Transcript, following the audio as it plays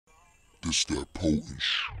It's that potent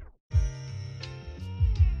shit.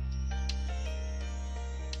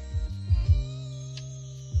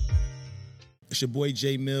 It's your boy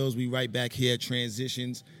Jay Mills. We right back here at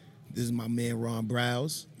Transitions. This is my man Ron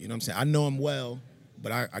Browz. You know what I'm saying? I know him well,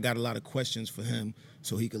 but I got a lot of questions for him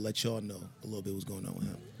so he could let y'all know a little bit what's going on with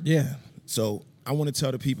him. Yeah. So I want to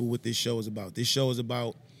tell the people what this show is about. This show is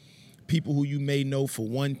about people who you may know for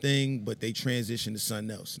one thing, but they transition to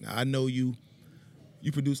something else. Now I know you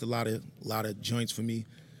produced a lot of joints for me,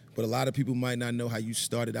 but a lot of people might not know how you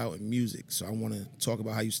started out in music. So I want to talk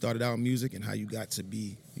about how you started out in music and how you got to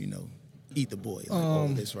be, Eat the Boy, like all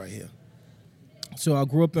of this right here. So I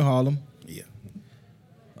grew up in Harlem. Yeah.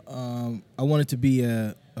 I wanted to be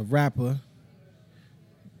a rapper,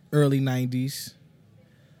 early 90s.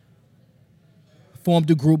 Formed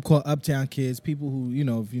a group called Uptown Kids. People who,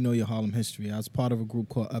 if you know your Harlem history, I was part of a group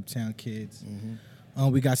called Uptown Kids.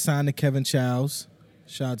 Mm-hmm. We got signed to Kevin Childs.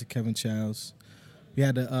 Shout out to Kevin Childs. He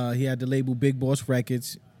had the label Big Boss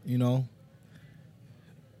Records,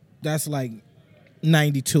 That's like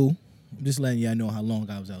 92. I'm just letting y'all know how long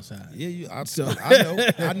I was outside. Yeah,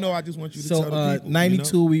 I know. I just want you to tell the people.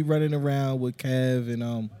 92, we running around with Kev,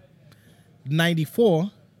 and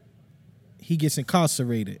 94, he gets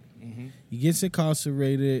incarcerated. Mm-hmm. He gets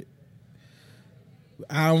incarcerated.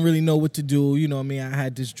 I don't really know what to do. I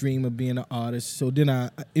had this dream of being an artist. So then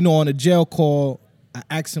on a jail call, I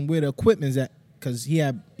asked him where the equipment's at, because he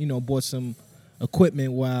had, bought some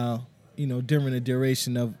equipment while, during the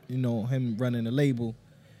duration of, him running the label.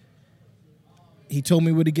 He told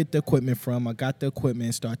me where to get the equipment from. I got the equipment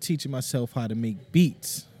and started teaching myself how to make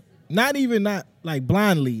beats. Not like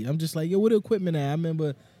blindly. I'm just like, yo, where the equipment at? I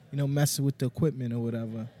remember, messing with the equipment or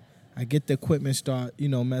whatever. I get the equipment, start,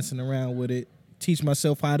 messing around with it. Teach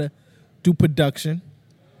myself how to do production.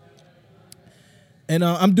 And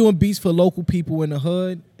I'm doing beats for local people in the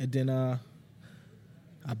hood. And then I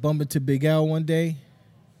bump into Big L one day.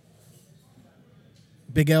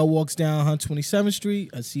 Big L walks down 127th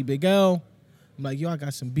Street. I see Big L. I'm like, yo, I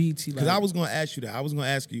got some beats. Because I was going to ask you that. I was going to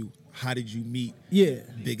ask you, how did you meet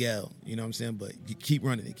Big L? You know what I'm saying? But you keep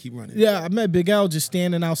running it. Yeah, I met Big L just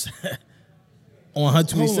standing outside on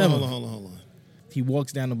 127. Hold on. He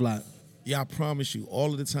walks down the block. Yeah, I promise you,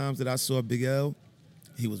 all of the times that I saw Big L,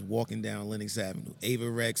 he was walking down Lenox Avenue. Ava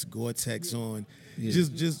Rex, Gore-Tex on. Yeah.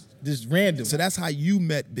 Just random. So that's how you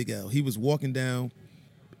met Big L. He was walking down.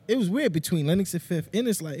 It was weird between Lenox and Fifth. And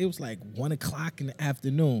it was like 1 o'clock in the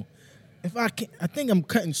afternoon. I think I'm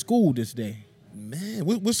cutting school this day. Man,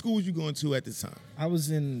 what school was you going to at the time? I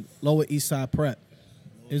was in Lower East Side Prep.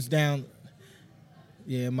 It's down.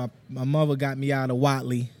 Yeah, my mother got me out of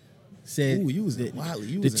Watley. Said, ooh, you was at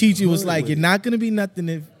Watley. The teacher was like, "You're not gonna be nothing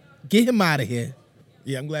if get him out of here."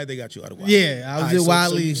 Yeah, I'm glad they got you out of Watley. Yeah, I was at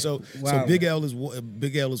Watley. So Big L is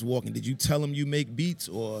walking. Did you tell him you make beats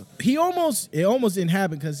or? It almost didn't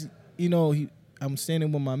happen because I'm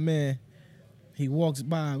standing with my man. He walks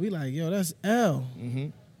by. We like, yo, that's L. Mm-hmm.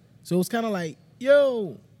 So it's kind of like,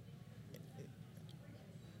 yo,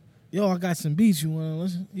 I got some beats. You want to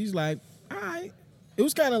listen? He's like, all right. It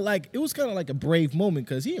was kind of like a brave moment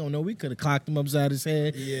because he don't know we could have clocked him upside his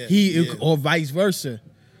head. Yeah, or vice versa.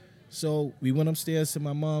 So we went upstairs to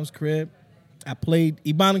my mom's crib. I played.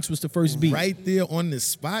 Ebonics was the first beat. Right there on the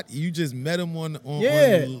spot. You just met him on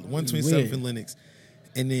 127th and Lenox.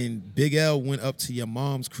 And then Big L went up to your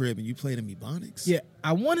mom's crib and you played him Ebonics? Yeah.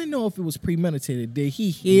 I want to know if it was premeditated. Did he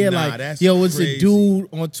hear that's it's crazy. a dude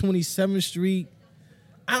on 27th Street?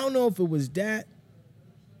 I don't know if it was that.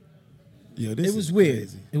 Yo, it was weird.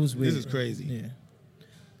 Crazy. It was weird. This is crazy. Yeah.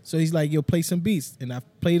 So he's like, yo, play some beats. And I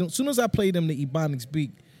played him. As soon as I played him the Ebonics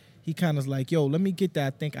beat, he kind of like, yo, let me get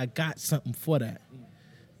that. I think I got something for that.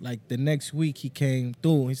 Like the next week he came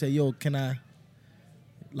through. He said, yo, can I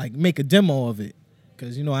make a demo of it?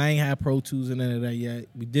 Because, I ain't had Pro Tools and none of that yet.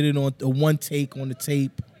 We did it on a one take on the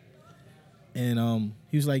tape. And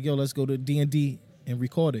he was like, yo, let's go to D&D and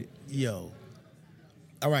record it. Yo.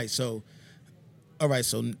 All right, so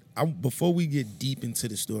before we get deep into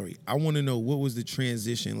the story, I want to know what was the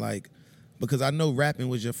transition like, because I know rapping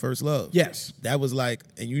was your first love. Yes. That was like,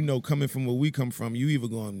 and coming from where we come from, you either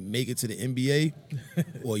going to make it to the NBA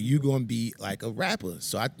or you going to be like a rapper.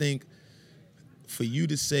 So I think for you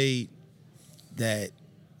to say that,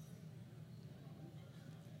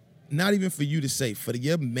 not even for you to say, for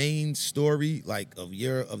your main story, like of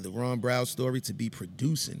the Ron Browz story to be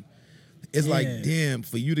producing, it's like, damn,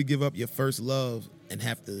 for you to give up your first love and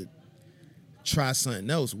have to try something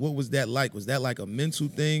else. What was that like? Was that like a mental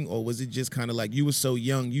thing, or was it just kind of like you were so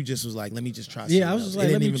young, you just was like, let me just try something else? It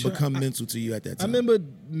didn't even become mental to you at that time. I remember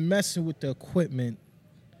messing with the equipment.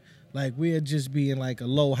 Like we'd just be in like a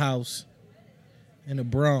low house in the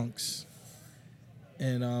Bronx,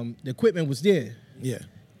 and the equipment was there. Yeah.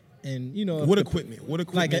 And you know, What equipment? What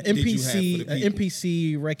equipment? Like an did you have MPC, for the an people?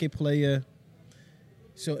 MPC record player.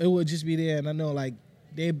 So it would just be there, and I know like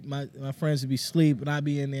my friends would be asleep, and I'd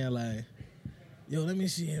be in there like, yo, let me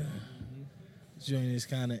see. This joint is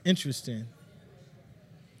kind of interesting.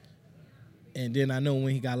 And then I know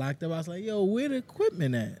when he got locked up, I was like, yo, where the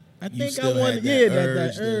equipment at? I think I still wanted, had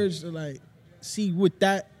that urge to like see what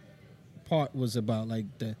that part was about, like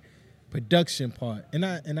the production part. And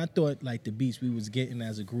I thought like the beats we was getting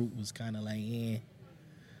as a group was kind of like, eh.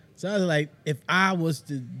 So I was like, if I was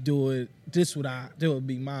to do it, that would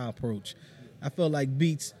be my approach. I felt like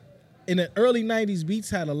beats in the early '90s,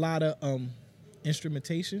 beats had a lot of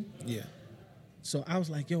instrumentation. Yeah. So I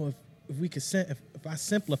was like, yo, if we could if I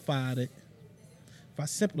simplify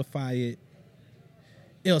it,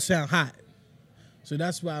 it'll sound hot. So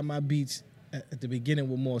that's why my beats at the beginning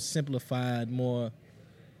were more simplified, more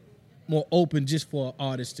open, just for an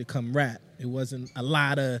artist to come rap. It wasn't a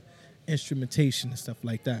lot of instrumentation and stuff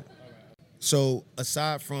like that. So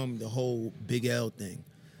aside from the whole Big L thing,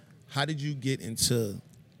 how did you get into?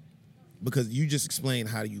 Because you just explained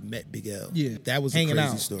how you met Big L. Yeah, that was hanging a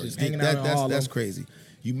crazy out, story. just hanging out in Harlem. That's crazy.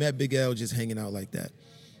 You met Big L just hanging out like that.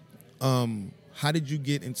 How did you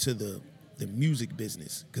get into the music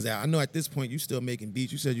business? Because I know at this point you still making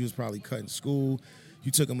beats. You said you was probably cutting school.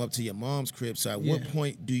 You took him up to your mom's crib. So at what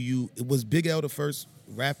point was Big L the first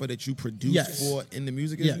rapper that you produced for in the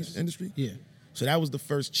music industry? Yeah. So that was the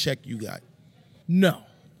first check you got? No.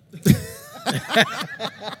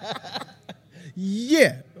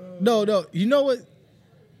 Yeah. No. You know what?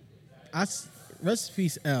 Rest in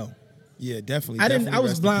peace, L. Yeah, definitely. I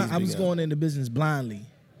was blind. Peace, I was going into business blindly.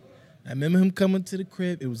 I remember him coming to the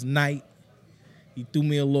crib. It was night. He threw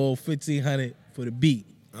me a little 1,500 for the beat.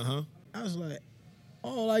 Uh-huh. I was like,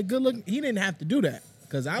 oh, like good looking. He didn't have to do that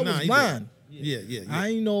because I was blind. Yeah. I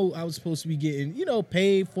didn't know I was supposed to be getting,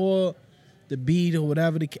 paid for the beat or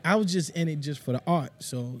whatever. I was just in it just for the art.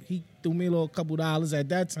 So he threw me a little couple dollars at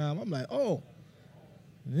that time. I'm like, oh,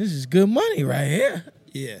 this is good money right here.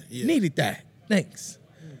 Yeah. Needed that. Thanks.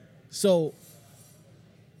 So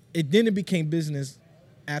it became business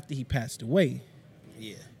after he passed away.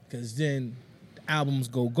 Yeah. Because then the albums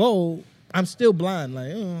go gold. I'm still blind.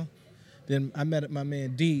 Like, Then I met my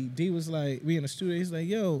man D. D was like, we in the studio. He's like,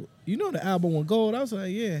 yo, you know the album went gold? I was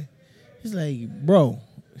like, yeah. He's like, bro,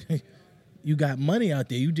 you got money out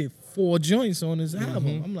there. You did 4 joints on this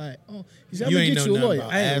album. I'm like, oh. He said, I'm going to get you a lawyer.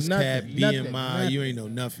 I ain't know nothing about ASCAP, BMI. You ain't know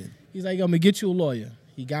nothing. He's like, I'm going to get you a lawyer.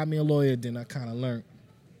 He got me a lawyer. Then I kind of learned,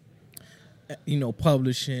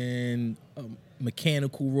 publishing,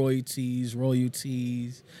 mechanical royalties,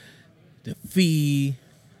 the fee.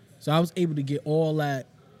 So I was able to get all that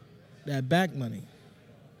back money.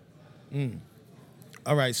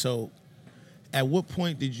 All right, so at what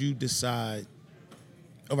point did you decide,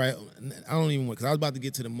 all right, I don't even want, because I was about to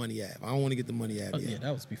get to the Money app. I don't want to get the Money app yet. Yeah,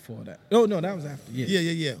 that was before that. Oh, no, that was after.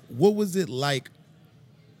 Yeah. What was it like,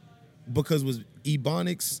 because was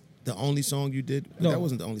Ebonics the only song you did? No. That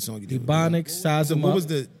wasn't the only song you did. Ebonics, Size 'Em Up.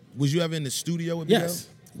 Was you ever in the studio with Yes. Big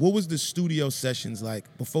L? What was the studio sessions like,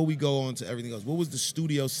 before we go on to everything else, what was the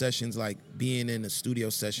studio sessions like, being in a studio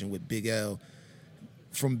session with Big L,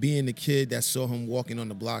 from being the kid that saw him walking on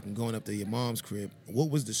the block and going up to your mom's crib? What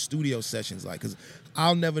was the studio sessions like? Because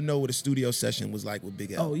I'll never know what a studio session was like with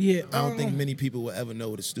Big L. Oh, yeah. I don't think many people will ever know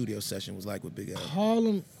what a studio session was like with Big L.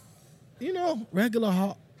 Harlem,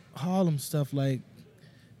 regular Harlem stuff like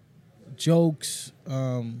jokes.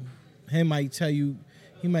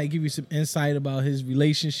 He might give you some insight about his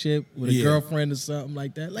relationship with a girlfriend or something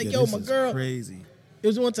like that. Like, yo, my girl. Crazy. It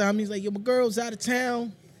was one time he's like, yo, my girl's out of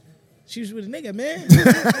town. She was with a nigga, man.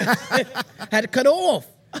 Had to cut her off.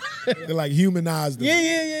 They like humanized them.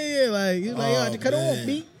 Yeah. Like, he was like, yo, I had to cut her off,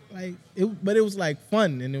 B. Like, but it was like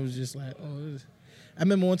fun, and it was just like, I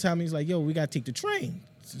remember one time he's like, yo, we gotta take the train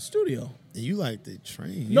to the studio. And you like the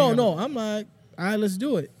train? No, I'm like, all right, let's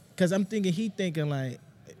do it. Cause I'm thinking he like,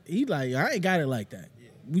 I ain't got it like that.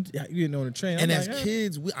 We getting on the train. And I'm as like,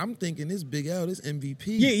 kids, I'm thinking this Big L, this MVP.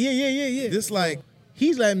 Yeah. This like,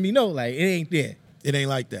 he's letting me know, like, it ain't there. it ain't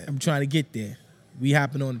like that. I'm trying to get there. We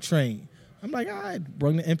hopping on the train. I'm like, all right,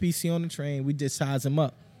 bring the MPC on the train. We did Size 'Em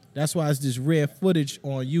Up. That's why it's this rare footage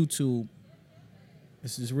on YouTube.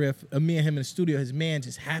 This is rare. Me and him in the studio. His man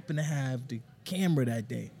just happened to have the camera that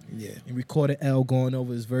day. Yeah. And recorded L going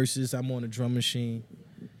over his verses. I'm on the drum machine.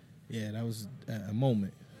 Yeah, that was a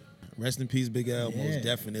moment. Rest in peace, Big L. Yeah.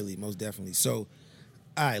 Most definitely. So,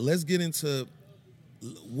 all right, let's get into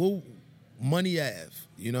Money Ave.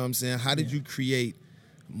 You know what I'm saying? How did you create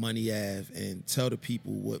Money Ave and tell the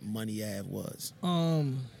people what Money Ave was.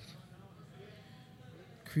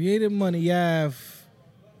 Creative Money Ave.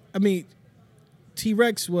 I mean,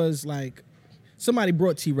 T-Rex was like, somebody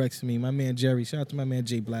brought T-Rex to me, my man Jerry. Shout out to my man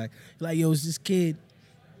Jay Black. Like, yo, it's this kid,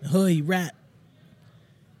 hood, he rap.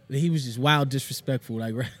 But he was just wild disrespectful.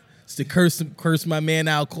 Like, it's to curse my man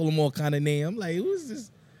out, call him all kind of name. I'm like, who's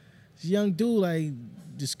this young dude, like,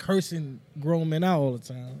 just cursing grown men out all the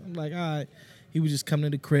time? I'm like, all right. He would just come to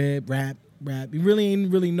the crib, rap. He really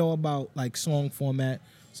didn't really know about, like, song format.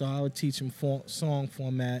 So I would teach him song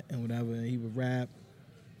format and whatever, and he would rap.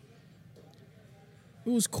 It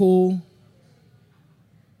was cool.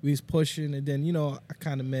 We was pushing, and then, you know, I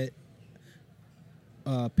kind of met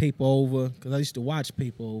Paper Over, because I used to watch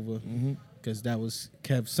Paper Over, because that was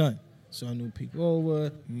Kev's son. So I knew Paper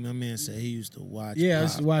Over. My man said he used to watch Yeah, Pop. I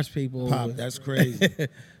used to watch Paper Over. Pop, that's crazy.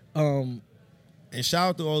 And shout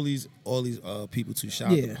out to all these people too.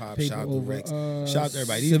 Shout out to Pop, shout out to Rex, shout out to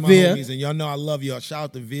everybody. These are my homies, and y'all know I love y'all. Shout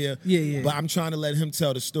out to Veer. Yeah. But I'm trying to let him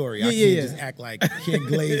tell the story. I can't just act like, can't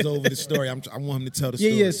glaze over the story. I want him to tell the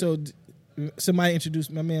story. Yeah. So somebody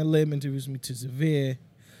introduced, my man Lib introduced me to Zavir.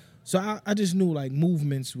 So I just knew, like,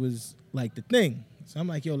 movements was, like, the thing. So I'm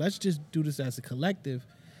like, yo, let's just do this as a collective.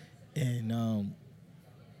 And,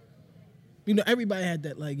 you know, everybody had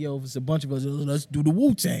that, like, yo, if it's a bunch of us, let's do the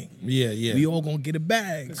Wu-Tang. Yeah. We all gonna get a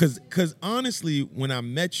bag. Cause honestly, when I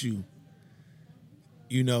met you,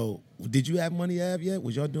 you know, did you have Money Ave yet?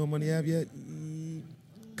 Was y'all doing Money Ave yet?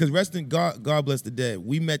 Cause God bless the dead.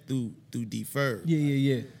 We met through D Ferg.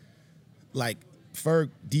 Yeah. Like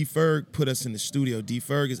D Ferg put us in the studio. D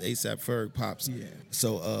Ferg is ASAP Ferg Pops. Yeah.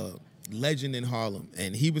 So legend in Harlem,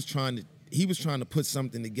 and he was trying to put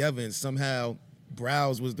something together, and somehow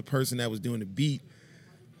Browz was the person that was doing the beat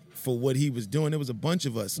for what he was doing. There was a bunch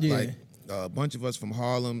of us, like a bunch of us from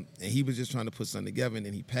Harlem, and he was just trying to put something together, and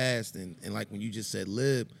then he passed. And like when you just said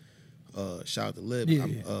Lib, shout out to Lib.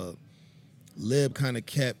 Lib kind of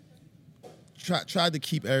tried to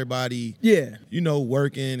keep everybody, you know,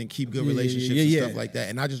 working and keep good relationships and stuff like that.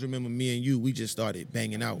 And I just remember me and you, we just started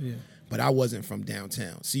banging out. Yeah. But I wasn't from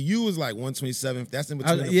downtown. See, you was like 127th. That's in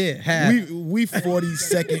between. half. We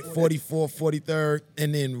 42nd, 44th, 43rd,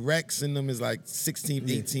 and then Rex and them is like 16th,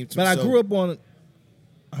 18th. But I grew up on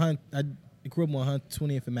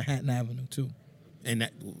 120th and Manhattan Avenue too. And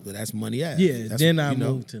that's Money Ave. Yeah. That's, then I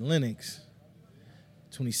moved to Lenox,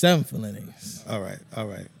 27th for Lenox. All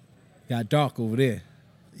right. Got dark over there.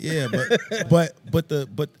 Yeah, but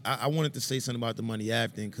I wanted to say something about the Money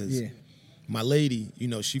Ave thing because. My lady, you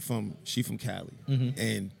know, she from Cali.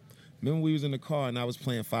 And remember we was in the car and I was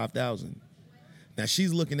playing 5,000. Now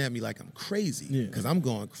she's looking at me like I'm crazy because I'm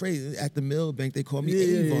going crazy. At the Mill Bank, they call me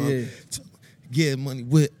Avon. Get money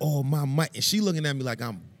with all my might. And she looking at me like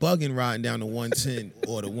I'm bugging riding down the 110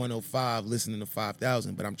 or the 105 listening to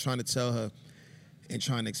 5,000. But I'm trying to tell her and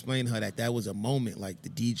trying to explain to her that was a moment like the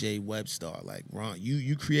DJ Webstar. Like, Ron,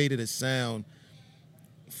 you created a sound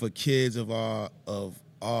for kids of our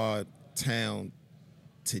town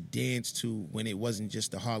to dance to when it wasn't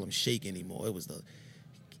just the Harlem Shake anymore. It was the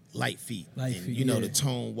Light Feet, you know, the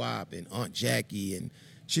Tone Wop and Aunt Jackie and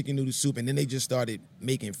Chicken Noodle Soup, and then they just started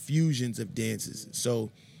making fusions of dances.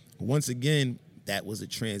 So once again, that was a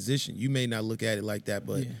transition. You may not look at it like that,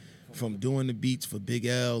 but from doing the beats for Big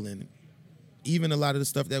L and even a lot of the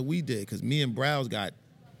stuff that we did, because me and Browz got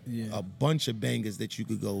a bunch of bangers that you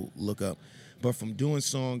could go look up. But from doing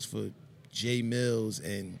songs for Jay Mills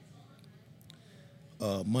and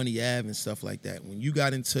Money Ave and stuff like that, when you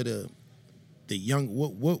got into the young,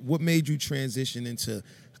 what made you transition into,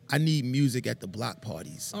 I need music at the block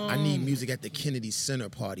parties. I need music at the Kennedy Center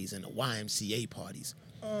parties and the YMCA parties.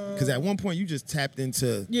 Because at one point you just tapped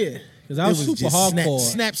into because I was super hardcore.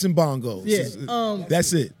 Snaps and bongos.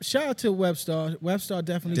 That's it. Shout out to Webstar. Webstar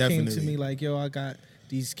definitely came to me like, yo, I got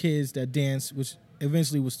these kids that dance, which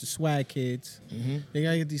eventually was the Swag Kids. They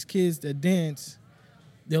gotta get these kids that dance.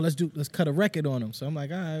 Yo, let's cut a record on them. So I'm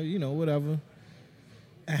like, all right, you know, whatever.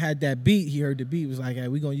 I had that beat. He heard the beat. Was like, hey,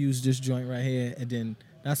 we're gonna use this joint right here. And then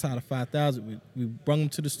that's how the 5,000. We brought them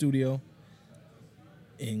to the studio,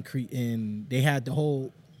 and they had the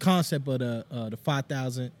whole concept of the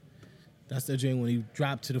 5,000. That's the joint when he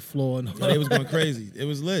dropped to the floor and they was going crazy. It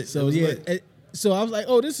was lit. So lit. So I was like,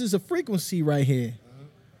 oh, this is a frequency right here.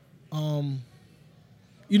 You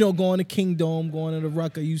know, going to Kingdom, going to the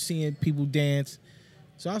Rucker, you seeing people dance.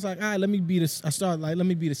 So I was like, all right, let me be the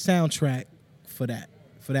soundtrack for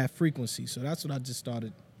that frequency. So that's what I just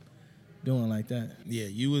started doing like that. Yeah,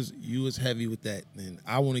 you was heavy with that. And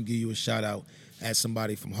I want to give you a shout out as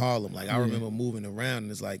somebody from Harlem. Like, I remember moving around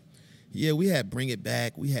and it's like, Yeah, we had Bring It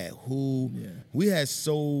Back. We had Who. Yeah. We had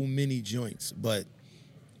so many joints. But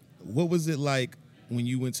what was it like when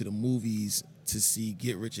you went to the movies to see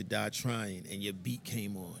Get Rich or Die Trying and your beat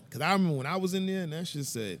came on? Because I remember when I was in there and that shit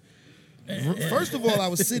said, first of all, I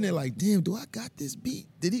was sitting there like, damn, do I got this beat?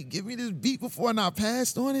 Did he give me this beat before and I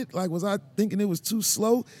passed on it? Like, was I thinking it was too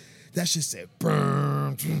slow? That shit said,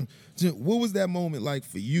 burn. What was that moment like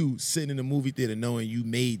for you sitting in the movie theater knowing you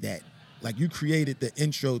made that? Like, you created the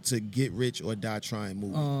intro to Get Rich or Die Trying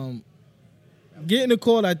movie. Getting the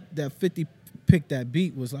call that 50 picked that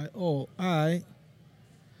beat was like, oh, all right.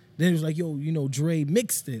 Then it was like, yo, you know, Dre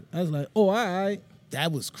mixed it. I was like, oh, all right.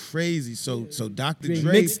 That was crazy. So Dr. Dre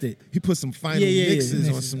Dre mixed it. He put some final mixes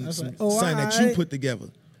on some like, something that you put together.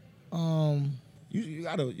 You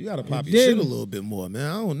gotta pop your shit a little bit more, man.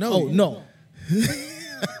 I don't know. Oh, no.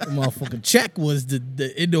 The motherfucking check was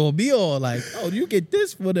the end all be all. Like, oh, you get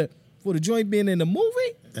this for the joint being in the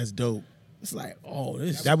movie? That's dope. It's like, oh,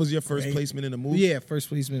 this. That was your first placement in the movie? Yeah, first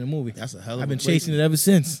placement in the movie. That's a hell of a I've been placement. chasing it ever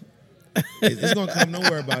since. It's gonna come. Don't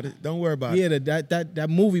worry about it. Don't worry about it. Yeah, that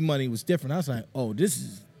movie money was different. I was like, oh, this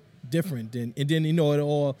is different. And then you know, it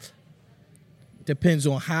all depends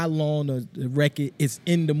on how long the record is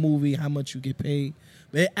in the movie, how much you get paid.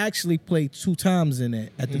 But it actually played 2 times in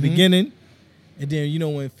it. At the beginning, and then you know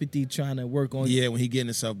when 50 trying to work on when he getting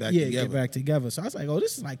himself back together. get back together. So I was like, oh,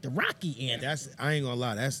 this is like the Rocky anthem. I ain't gonna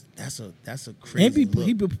lie. That's a crazy And he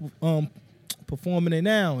look. be performing it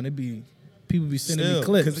now, and people be sending me Still,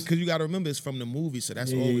 clips. because you got to remember it's from the movie, so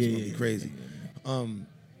that's always gonna be crazy. All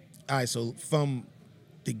right, so from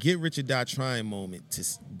the Get Rich or Die Trying moment to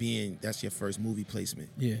being that's your first movie placement,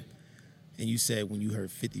 Yeah, and you said when you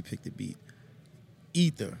heard 50 pick the beat,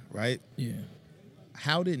 Ether, right? yeah.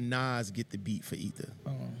 How did Nas get the beat for Ether?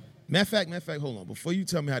 Matter of fact, hold on. Before you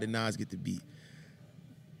tell me how did Nas get the beat,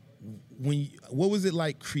 what was it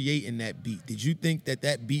like creating that beat? Did you think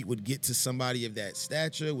that beat would get to somebody of that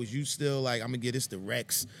stature? Was you still like, I'm gonna get this to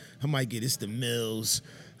Rex, I might get this to Mills,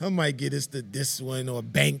 I might get this to this one or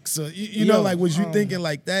Banks, or you know, like was you thinking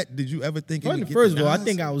like that? Did you ever think? First of all, I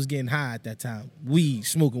think I was getting high at that time.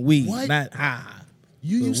 Smoking weed, What? not high.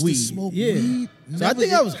 You but used weed. to smoke Yeah. weed? So I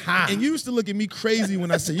think I was high. And you used to look at me crazy when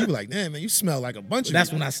I said, you were like, damn, man, you smell like a bunch of That's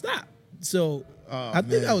weed. when I stopped. So I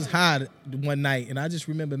think I was high one night, and I just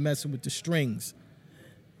remember messing with the strings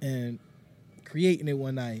and creating it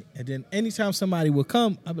one night. And then anytime somebody would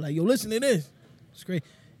come, I'd be like, yo, listen to this. It's great.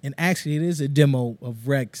 And actually, it is a demo of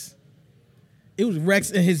Rex. It was Rex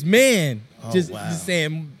and his man just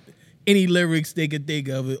saying any lyrics they could think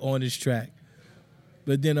of it on this track.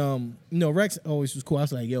 But then, you know, Rex always was cool. I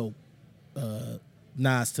was like, yo,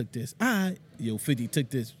 Nas took this. All right. Yo, 50 took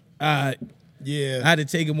this. All right. Yeah. I had to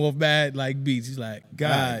take him off bad like beats. He's like,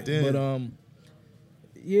 God damn.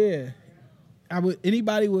 But yeah.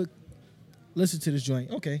 Anybody would listen to this joint.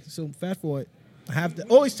 Okay, so fast forward. I have to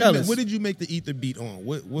always tell us. What did you make the Ether beat on?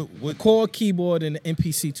 What Core keyboard and the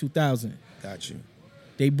MPC 2000. Got you.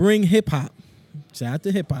 They bring hip hop. Shout out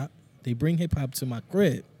to hip hop. They bring hip hop to my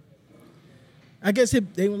crib. I guess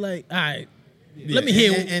they were like, all right, let me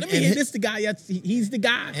hear. Let me hear this. The guy. He's the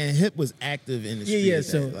guy. And Hip was active in the street. Yeah.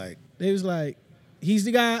 So like they was like, he's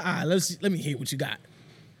the guy. All right, let me hear what you got.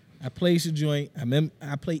 I played the joint.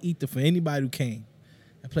 I played Ether for anybody who came.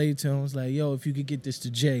 I played it to him. I was like, yo, if you could get this to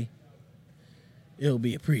Jay, it'll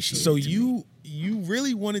be appreciated. So you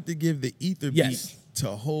really wanted to give the Ether Yes. beat to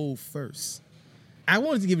Hov first. I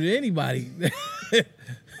wanted to give it to anybody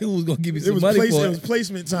who was gonna give me some money for It it. was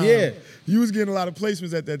placement time. Yeah. You was getting a lot of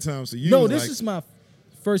placements at that time. So you No, was this like, is my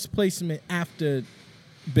first placement after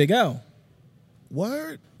Big L.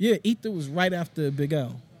 Word? Yeah, Ether was right after Big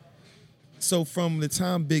L. So from the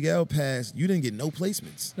time Big L passed, you didn't get no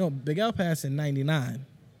placements. No, Big L passed in 99.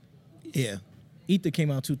 Yeah. Ether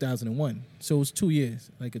came out 2001. So it was 2 years,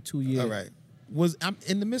 like a 2 year. All right.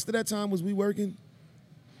 In the midst of that time, was we working?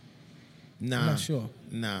 Nah. I'm not sure.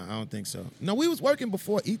 Nah, I don't think so. No, we was working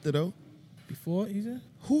before Ether, though. Before Ether?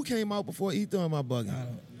 Who came out before Ether on my bugging?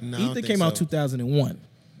 Nah, I don't Ether think came out so. 2001.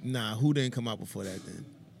 Nah, who didn't come out before that then?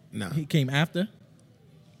 Nah. He came after?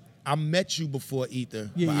 I met you before Ether,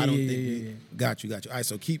 Yeah, but yeah, I don't yeah, think yeah, we... yeah. Got you. All right,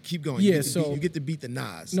 so keep going. Yeah, you get to beat the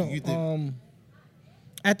Nas. No, You get to-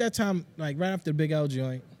 at that time, like right after the Big L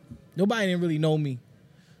joint, nobody didn't really know me.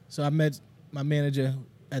 So I met my manager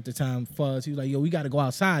at the time, Fuzz. He was like, yo, we got to go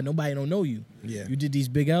outside. Nobody don't know you. Yeah. You did these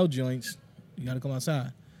Big L joints. You got to come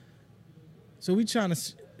outside. So we trying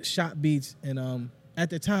to shot beats. And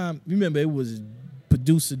at the time, remember, it was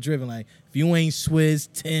producer driven. Like, if you ain't Swizz,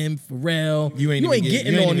 Tim, Pharrell, you ain't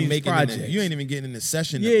getting on these projects. You ain't even getting in the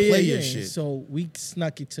session to play your shit. So we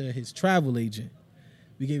snuck it to his travel agent.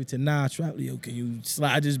 We gave it to Nas. Trap, yo, can you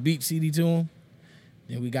slide this beat CD to him?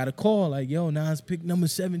 Then we got a call like, yo, Nas picked number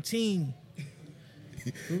 17.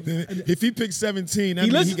 If he picked 17, that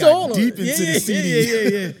He means he listened to all got of deep it. into the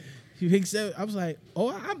CD. Yeah. He picked 7. I was like,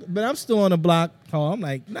 but I'm still on the block. Oh, I'm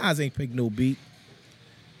like, Nas ain't picked no beat.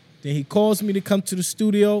 Then he calls me to come to the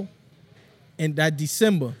studio, and that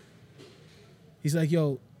December, he's like,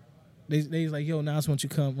 yo, they's like, yo, Nas, won't you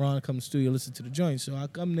come, Ron, come to the studio, listen to the joint. So I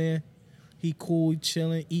come there, he cool, he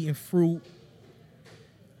chilling, eating fruit.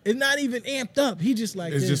 It's not even amped up. He just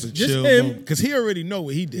like, It's this. just a chill him. because he already know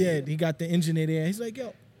what he did. Yeah, he got the engineer there. He's like,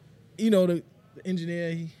 yo, the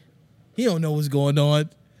engineer, he don't know what's going on.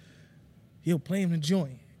 He'll play him the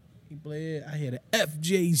joint. He play it. I hear the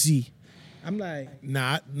FJZ. I'm like,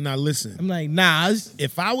 Nah, listen. I'm like, Nas.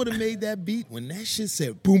 If I would have made that beat when that shit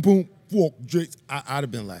said boom boom walk Drake, I'd have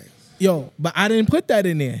been like, Yo, but I didn't put that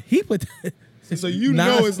in there. He put that. So you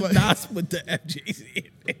know it's like Nas put the FJZ in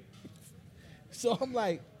there. So I'm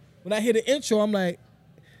like, when I hear the intro, I'm like,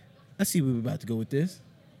 I see where we're about to go with this.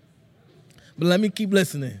 But let me keep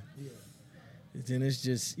listening. Then it's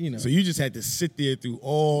just, So you just had to sit there through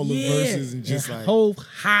all the verses and just like whole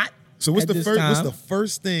hot. So what's at the this first? time. What's the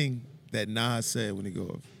first thing that Nas said when it go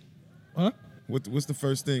off? Huh? What's the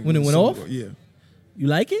first thing When it the went song off? go- Yeah. You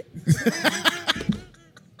like it?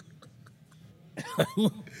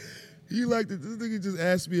 You like this nigga just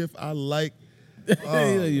asked me if I like. You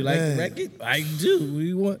like the man. record? I do. What do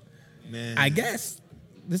you want? Man, I guess.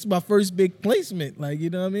 This is my first big placement. Like, you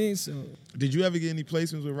know what I mean? So Did you ever get any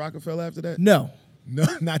placements with Rockefeller after that? no. No,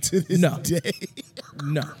 not to this No. day.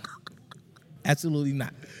 No. Absolutely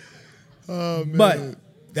not. Oh man,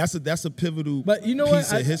 But- that's a pivotal. But you know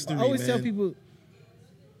piece what? of history, I always man. tell people,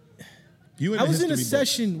 You I was in a history book.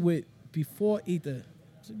 session with, before Ether.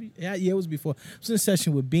 Yeah, it was before. I was in a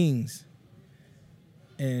session with Beans.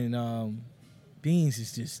 And Beans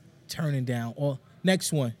is just turning down.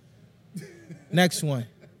 Next one.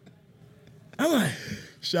 I'm like,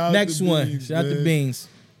 Shout out next to one. Beans, Shout out to man. Beans.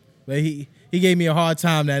 But he gave me a hard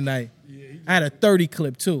time that night. I had a 30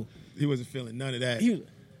 clip too. He wasn't feeling none of that.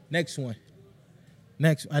 Next one.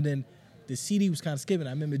 And then the CD was kind of skipping.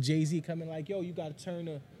 I remember Jay-Z coming like, yo, you got to turn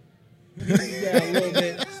the music down a little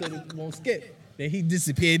bit so that it won't skip. Then he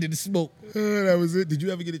disappeared in the smoke. That was it. Did you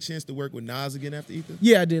ever get a chance to work with Nas again after Ether?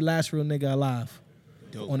 Yeah, I did Last Real Nigga Alive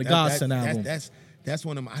Dope. on the That- Godson that- album. That's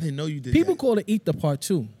one of them. I didn't know you did People that. call it Ether Part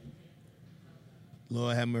 2.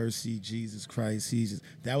 Lord have mercy, Jesus Christ.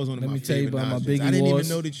 That was one of Let my me tell you favorite about my Nas joints. Biggie I didn't Wars.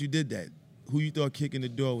 even know that you did that. Who you thought kicking the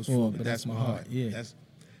door was for, but that's my heart. Yeah.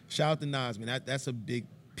 Shout out to Nas, man. That's a big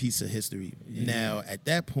piece of history. Now, at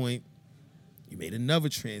that point, you made another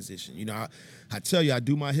transition. You know, I tell you, I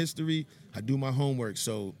do my history, I do my homework.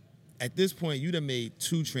 So at this point, you done made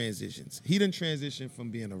 2 transitions. He done transitioned from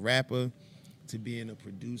being a rapper to being a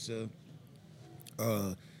producer,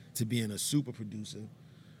 to being a super producer,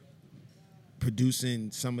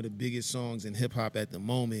 producing some of the biggest songs in hip hop at the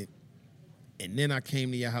moment. And then I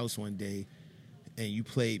came to your house one day and you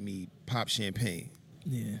played me Pop Champagne.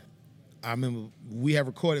 Yeah. I remember we had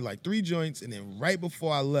recorded like 3 joints, and then right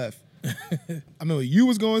before I left, I remember you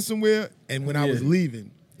was going somewhere, and when I was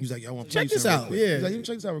leaving, he was like, "Yo, I want to play Check this something real out." quick." Yeah. He was like, "Let me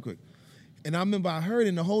check this out real quick." And I remember I heard it,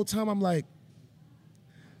 and the whole time I'm like,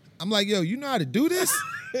 "Yo, you know how to do this?"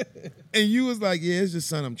 And you was like, "Yeah, it's just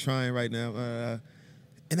son, I'm trying right now."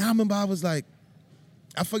 And I remember I was like,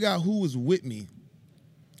 I forgot who was with me.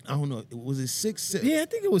 I don't know. Was it 6? Yeah, I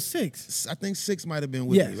think it was 6. I think 6 might have been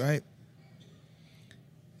with me, Yes. right?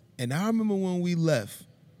 And I remember when we left,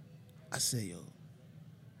 I said, yo,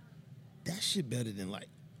 that shit better than like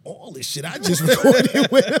all this shit I just recorded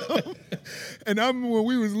with him. And I remember when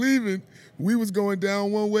we was leaving, we was going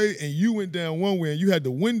down one way and you went down one way and you had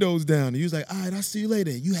the windows down. And you was like, all right, I'll see you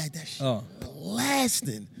later. And you had that shit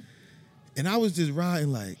blasting. And I was just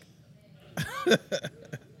riding like,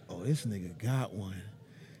 oh, this nigga got one.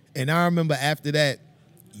 And I remember after that,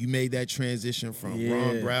 you made that transition from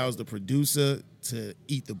Ron Browz, the producer, to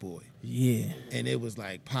Ether Boy. Yeah. And it was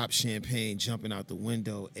like Pop Champagne jumping out the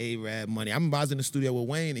window, A-Rab Money. I remember I was in the studio with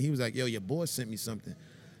Wayne, and he was like, yo, your boy sent me something.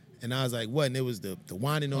 And I was like, what? And it was the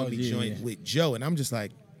Winding On Me joint with Joe. And I'm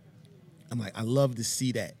like, I love to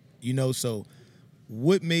see that. You know, so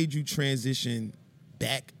what made you transition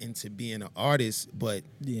back into being an artist, but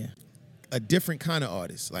a different kind of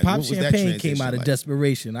artist? Like, Pop what was that Champagne came transition out of like?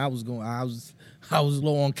 desperation. I was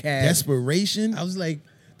low on cash. Desperation? I was like,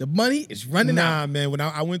 the money is running out. Nah, man. When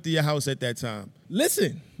I went to your house at that time,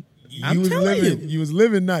 Listen, you was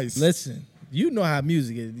living nice. Listen, you know how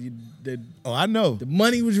music is. Oh, I know. The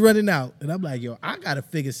money was running out, and I'm like, yo, I gotta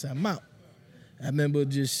figure something out. I remember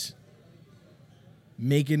just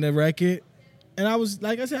making the record, And I was,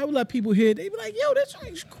 like I said, I would let people hear it. They be like, yo, this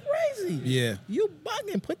joint's crazy. Yeah. You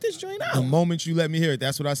bugging. Put this joint out. The moment you let me hear it,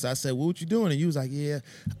 that's what I said. I said, what you doing? And you was like, yeah,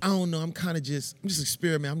 I don't know. I'm just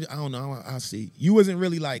experimenting. I don't know. I'll see. You wasn't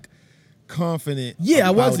really like confident Yeah,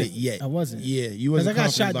 I about wasn't. it yet. I wasn't. Yeah, you Because wasn't I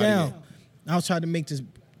got shot confident about it down. I was trying to make this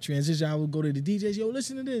transition. I would go to the DJs. Yo,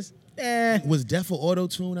 listen to this. yet. Was Def for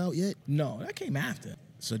Auto-Tune out yet? No, that came after.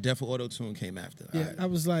 So Def for Auto-Tune came after. Yeah, All right. I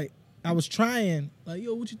was like, I was trying. Like,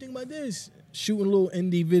 yo, what you think about this? Shooting little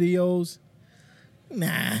indie videos.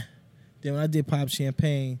 Nah. Then when I did Pop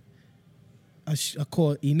Champagne, I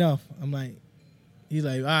caught Enough. I'm like, he's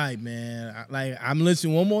like, all right, man. I'm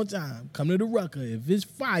listening one more time. Come to the Rucker. If it's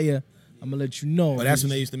fire, I'm going to let you know. But that's when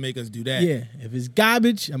they used to make us do that. Yeah. If it's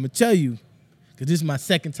garbage, I'm going to tell you. Because this is my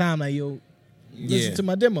second time. Like, yo, listen to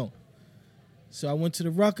my demo. So I went to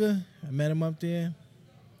the Rucker. I met him up there.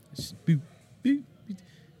 Boop, boop, boop.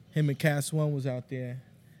 Him and Cass One was out there.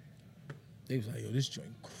 They was like, yo, this joint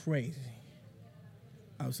crazy.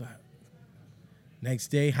 I was like, next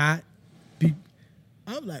day, hot. Beep.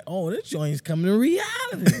 I'm like, oh, this joint's coming to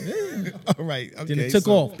reality. All right. Okay, Then it took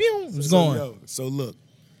off. Pew, it was going. So look.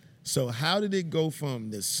 So how did it go from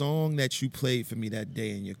the song that you played for me that day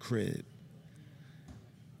in your crib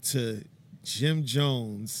to Jim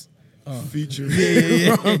Jones featuring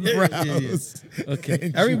Browz?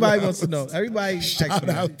 Okay. Everybody wants to know. Everybody Shout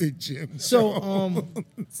out to Jim. So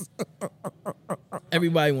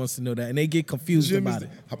everybody wants to know that, and they get confused Jim about it.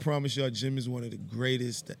 I promise y'all, Jim is one of the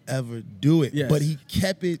greatest to ever do it. Yes. But he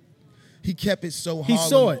kept it so hard. He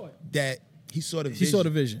saw it. That he saw the vision. He saw the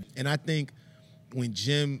vision. And I think when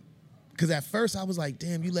Jim, because at first I was like,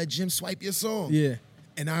 damn, you let Jim swipe your song. Yeah.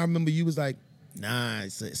 And I remember you was like, nah,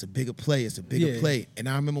 it's a bigger play. It's a bigger play. And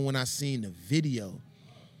I remember when I seen the video,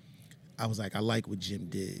 I was like, I like what Jim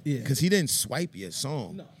did. Yeah. Because he didn't swipe your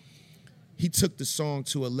song. No. He took the song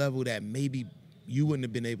to a level that maybe you wouldn't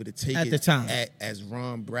have been able to take At it the time. as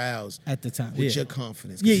Ron Browz At the time. with Yeah. your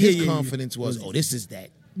confidence. 'Cause Yeah, his yeah, yeah, confidence was, oh, this is that.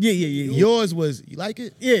 Yeah. Yours was, you like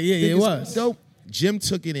it? Yeah, Think it it's was. dope. Jim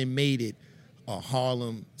took it and made it a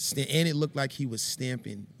Harlem and it looked like he was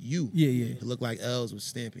stamping you. Yeah. It looked like Els was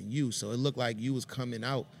stamping you, so it looked like you was coming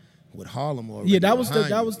out with Harlem already. Yeah, that was behind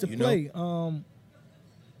the you know? play.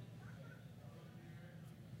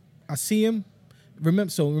 I see him.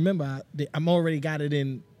 Remember, I'm already got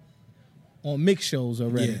it on mix shows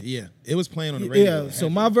already. Yeah. It was playing on the radio. Yeah, so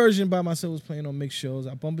my version by myself was playing on mix shows.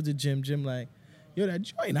 I bump into Jim. Jim like, yo, that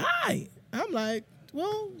joint high. I'm like,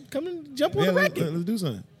 well, come and jump on the record. Let's do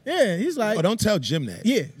something. Yeah, he's like, Oh, don't tell Jim that.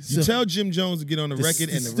 Yeah, You so- tell Jim Jones to get on the record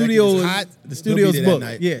and the studio record is is- hot. the he'll studio's be there that booked.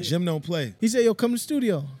 night. Yeah. Jim don't play. he said, yo, come to the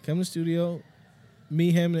studio. Come to the studio.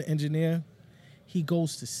 Me, him, the engineer. He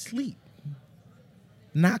goes to sleep.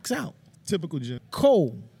 Knocks out. Typical Jim.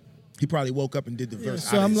 Cold. He probably woke up and did the verse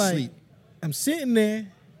So out I'm of his like, sleep. I'm sitting there.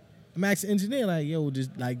 I'm asking the engineer, like, yo,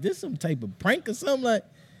 just like this some type of prank or something. Like,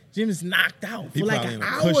 Jim is knocked out He for like probably an in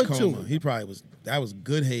a hour kush or two. coma. He probably was. That was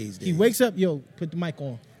good haze. He days. wakes up, yo, put the mic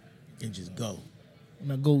on. and just go.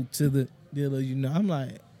 And I go to the dealer, I'm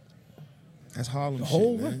like, That's Harlem the shit,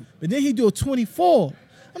 whole man. But then he do a 24.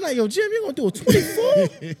 I'm like, yo, Jim, you gonna do a 24?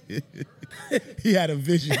 He had a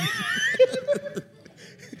vision.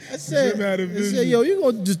 I said, Jim had a vision. yo, you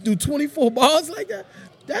gonna just do 24 bars like that?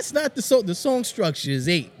 That's not the song. The song structure is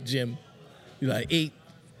 8, Jim. You like 8.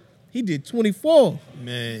 He did 24.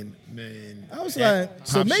 Man. I was That like,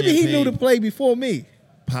 so Pop maybe he knew Champagne- the play before me.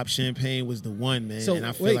 Pop Champagne was the one, man. So and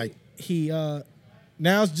I feel wait, like he now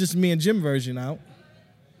it's just me and Jim version out.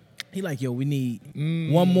 He like, yo, we need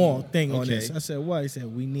one more thing on okay. this. I said, what? He said,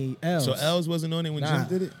 we need Els. so Els wasn't on it when Nah.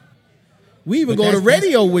 Jim did it. we even But go to that's-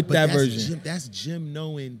 radio with but that that's version. Jim, that's Jim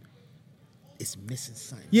knowing it's missing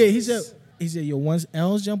something. Yeah, he said, yo, once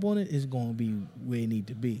Els jump on it, it's gonna be where it need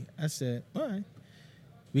to be. I said, all right,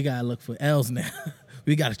 we gotta look for Els now.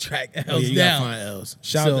 We gotta track Els Oh, yeah, you down. gotta find Els.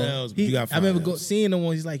 Shout out to Els. But you gotta I find remember Els. seeing him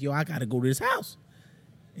when he's like, yo, I gotta go to this house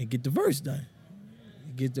and get the verse done.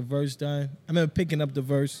 Get the verse done. I remember picking up the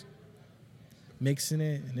verse, mixing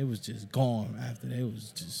it, and it was just gone after that. It was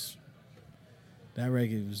just, that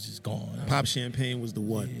record was just gone. Pop Champagne was the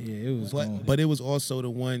one. Yeah, it was gone. But it was also the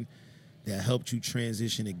one that helped you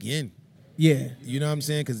transition again. Yeah. You know what I'm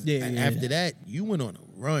saying? Because Yeah. after that, you went on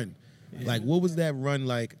a run. Like, what was that run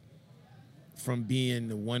like from being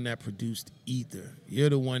the one that produced Ether? You're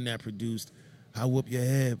the one that produced I Whoop Your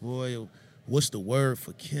Head, boy. What's the word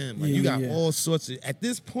for Kim? Like, you got Yeah. all sorts of... At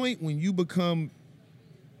this point, when you become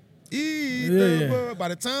Ether, Yeah. by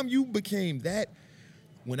the time you became that,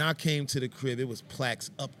 when I came to the crib, it was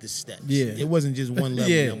plaques up the steps. Yeah. It wasn't just one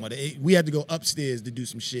level. Yeah. no more. We had to go upstairs to do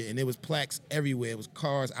some shit, and there was plaques everywhere. It was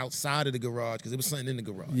cars outside of the garage because there was something in the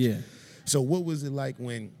garage. Yeah. So what was it like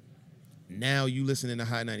when now you listening to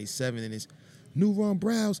Hot 97 and it's new Ron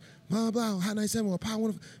Browz, blah, blah, Hot 97, or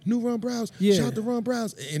Power, new Ron Browz, shout out to Ron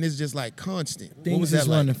Browz, and it's just like constant. Things what was is that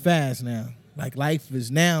like? running fast now. Like life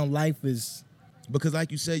is. Because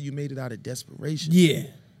like you said, you made it out of desperation. Yeah.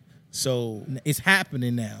 So it's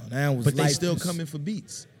happening now. But they still coming for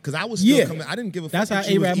beats. Because I was still coming. I didn't give a fuck. That's how that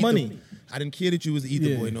you was A-Rap money. I didn't care that you was the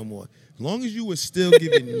Ether Boy no more. As long as you were still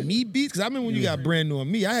giving me beats. Because I remember when you got brand new on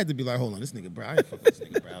me, I had to be like, hold on, this nigga Browz. I ain't fucking this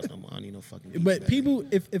nigga Browz no more. I don't need no fucking beats. But people,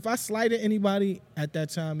 if I slighted anybody at that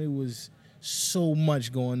time, it was so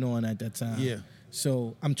much going on at that time. Yeah.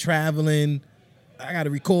 So I'm traveling. I got to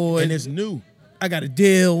record. And it's new. I got a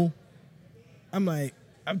deal. I'm like,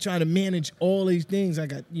 I'm trying to manage all these things. I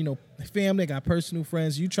got, family, I got personal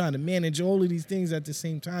friends. You trying to manage all of these things at the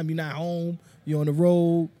same time. You're not home. You're on the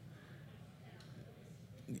road.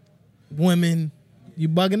 Women, you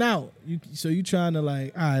bugging out. So you trying to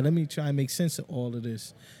like, all right, let me try and make sense of all of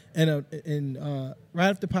this. And right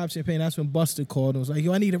after Pop Champagne, that's when Buster called and was like,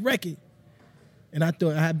 yo, I need a record. And I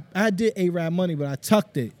thought, I did A-Rap money, but I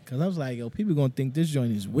tucked it. Because I was like, yo, people going to think this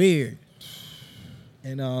joint is weird.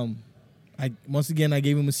 And once again, I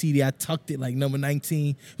gave him a CD. I tucked it like number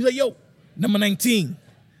 19. He's like, yo, number 19.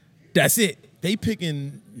 That's it. They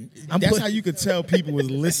picking, that's how you could tell people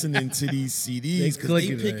was listening to these CDs. Because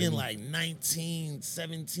they picking like 19,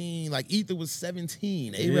 17. Like Ether was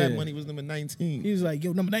 17. A-Rap money was number 19. He was like,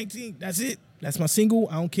 yo, number 19. That's it. That's my single.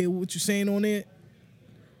 I don't care what you're saying on it.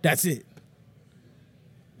 That's it.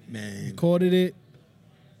 Man. Recorded it.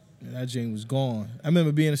 And that joint was gone. I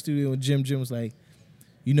remember being in the studio with Jim. Jim was like,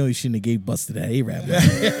 you know you shouldn't have gave Buster that A-Rap money.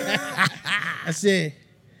 I said,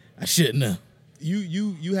 I shouldn't have.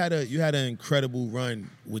 You had an incredible run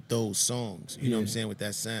with those songs. You know what I'm saying, with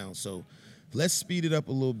that sound. So let's speed it up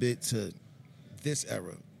a little bit to this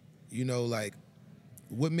era. Like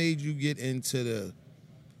what made you get into the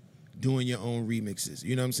doing your own remixes?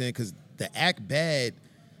 You know what I'm saying? Because the Act Bad,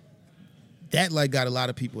 that like got a lot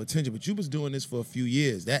of people attention, but you was doing this for a few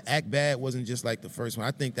years. That Act Bad wasn't just like the first one.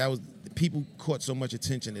 I think that was, people caught so much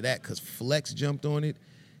attention to that because Flex jumped on it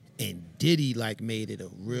and Diddy like made it a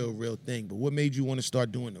real thing. But what made you want to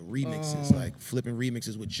start doing the remixes, like flipping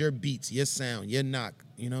remixes with your beats, your sound, your knock,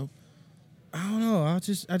 I don't know. I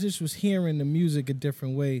just was hearing the music a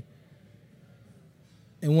different way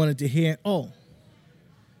and wanted to hear,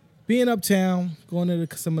 being uptown, going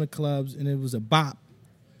to some of the clubs, and it was a bop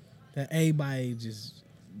that everybody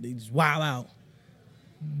they just wild out,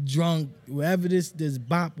 drunk, wherever this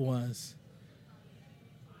bop was.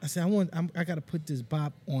 I said, I got to put this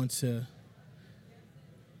bop onto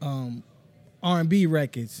R&B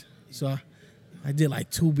records. So I did like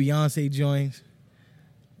 2 Beyonce joints.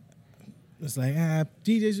 It's like,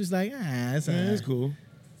 DJs was like, that's cool.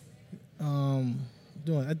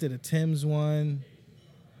 I did a Tim's one.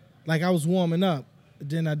 Like I was warming up.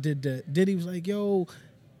 Then I did Diddy was like, yo,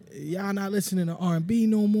 y'all not listening to R&B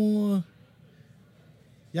no more.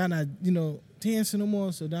 Y'all not, dancing no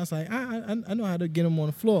more. So that's like, I know how to get them on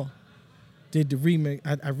the floor. Did the remix.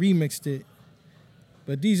 I remixed it.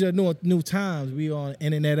 But these are new times. We on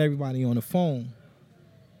internet, everybody on the phone.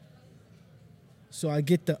 So I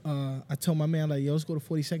get I told my man, like, yo, let's go to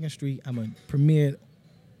 42nd Street. I'm going to premiere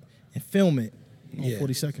and film it on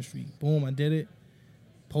 42nd Street. Boom, I did it.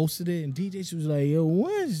 Posted it. And DJ was like, yo,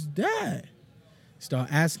 what is that?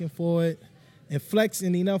 Start asking for it. And Flex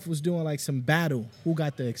and Enough was doing like some battle. Who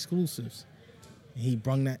got the exclusives? And he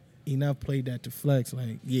brung that, Enough played that to Flex.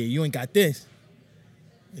 Like, yeah, you ain't got this.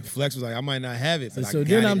 And Flex was like, I might not have it, but so I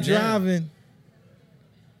then got I'm it driving.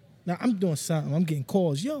 Now I'm doing something. I'm getting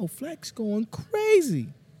calls. Yo, Flex going crazy.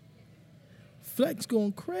 Flex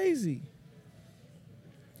going crazy.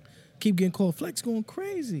 Keep getting called. Flex going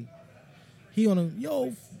crazy. He on a,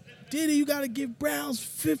 yo, Diddy, you got to give Browz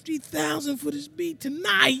 $50,000 for this beat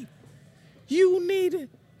tonight. You need it.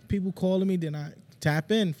 People calling me, then I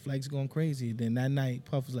tap in. Flex going crazy. Then that night,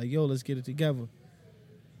 Puff was like, yo, let's get it together.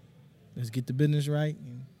 Let's get the business right.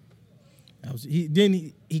 And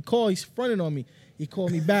he called, he's fronted on me. He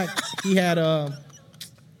called me back. He had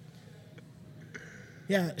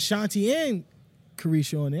Shanti and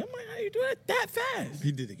Carisha on there. I'm like, how you do that fast?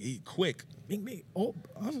 He did it quick. I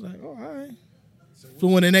was like, all right.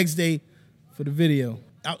 Flew in the next day for the video.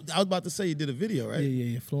 I was about to say you did a video, right?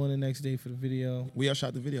 Yeah. Flew in the next day for the video. Where y'all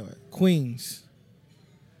shot the video at? Queens.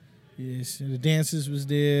 Yes, the dancers was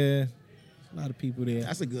there. A lot of people there.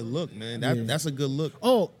 That's a good look, man. That's a good look.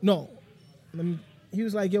 Oh, no. He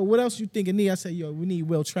was like, yo, what else you think it need? I said, yo, we need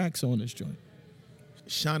Will Tracks on this joint.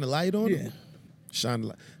 Shine a light on it? Shine a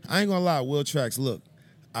light. I ain't gonna lie, Will Tracks, look,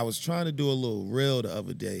 I was trying to do a little reel the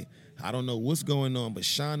other day. I don't know what's going on, but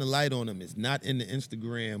Shine the Light on Them is not in the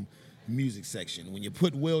Instagram music section. When you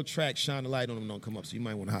put Will track, Shine the Light on Them don't come up, so you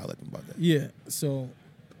might want to holler at them about that. Yeah, so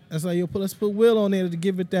that's like, yo, let's put Will on there to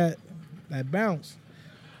give it that bounce.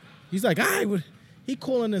 He's like, all right, he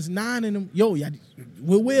calling us 9 in the, yo, yeah,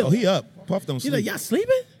 Will. Oh, he up. Puff don't sleep. He's like, y'all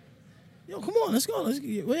sleeping? Yo, come on, let's go.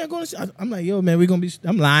 Where y'all going? I'm like, yo, man, we gonna be.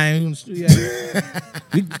 I'm lying. We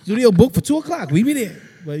studio booked for 2:00. We be there.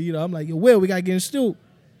 But I'm like, yo, Will, we gotta get in the stew.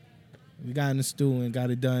 We got in the stew and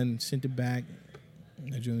got it done. Sent it back.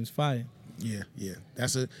 That joint was fire. Yeah.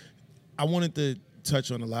 I wanted to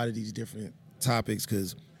touch on a lot of these different topics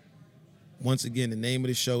because, once again, the name of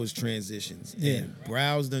the show is Transitions. Yeah. And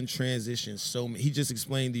Browz done transitioned so many. He just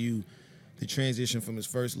explained to you the transition from his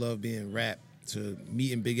first love being rap to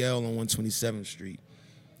meeting Big L on 127th Street,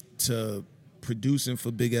 to producing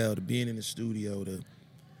for Big L, to being in the studio,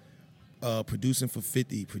 to producing for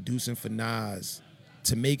 50, producing for Nas,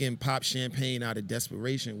 to making Pop Champagne out of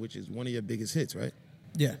Desperation, which is one of your biggest hits, right?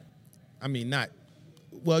 Yeah. I mean, not,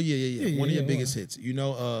 well, yeah. One of your biggest hits.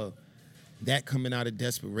 That coming out of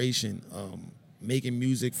Desperation, making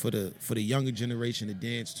music for the younger generation to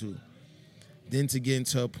dance to, then to get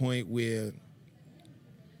into a point where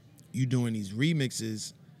you doing these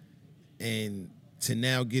remixes, and to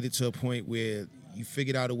now get it to a point where you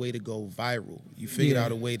figured out a way to go viral. You figured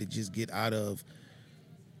out a way to just get out of,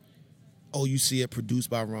 oh, you see it produced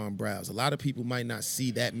by Ron Browz. A lot of people might not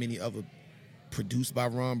see that many other produced by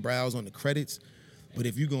Ron Browz on the credits, but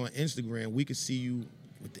if you go on Instagram, we could see you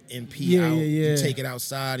with the MP out. You take it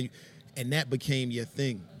outside, and that became your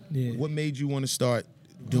thing. Yeah. What made you want to start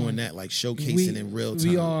doing that, like showcasing in real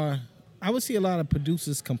time? I would see a lot of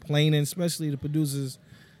producers complaining, especially the producers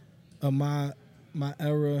of my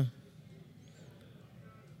era,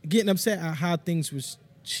 getting upset at how things was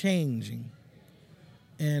changing.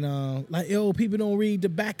 And like, yo, people don't read the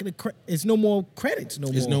back of the it's no more credits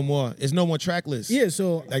no more. It's no more track lists. Yeah,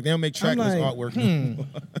 so like they don't make track list artwork.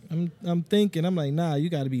 I'm thinking, I'm like, nah,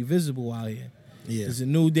 you got to be visible out here. Yeah, it's a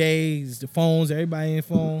new day. It's the phones. Everybody in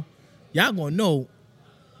phone. Y'all gonna know.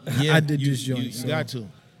 Yeah, I did this joint. You got to.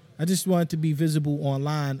 I just wanted to be visible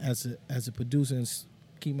online as a producer and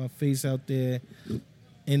keep my face out there.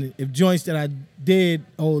 And if joints that I did,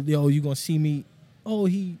 you gonna see me. Oh,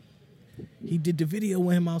 he did the video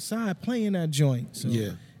with him outside playing that joint. So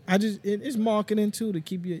yeah, it's marketing too to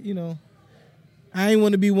keep you. I ain't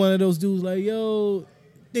want to be one of those dudes like, yo,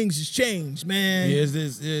 things has changed, man. Yeah,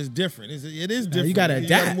 it's different. It is different. You gotta adapt.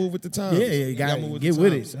 You gotta move with the times. Yeah, you gotta get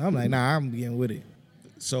with it. So I'm like, nah, I'm getting with it.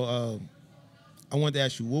 So I wanted to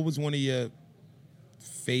ask you, what was one of your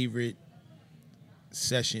favorite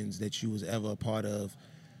sessions that you was ever a part of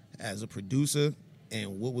as a producer,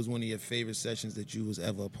 and what was one of your favorite sessions that you was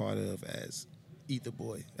ever a part of as Ether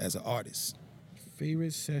Boy, as an artist?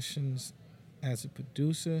 Favorite sessions as a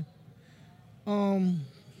producer?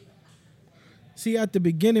 See, at the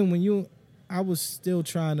beginning I was still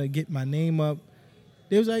trying to get my name up.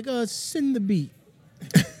 They was like, send the beat.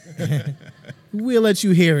 We'll let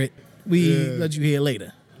you hear it. Let you hear it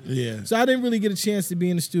later. Yeah. So I didn't really get a chance to be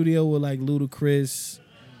in the studio with like Ludacris,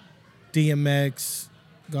 DMX,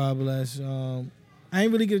 God bless. I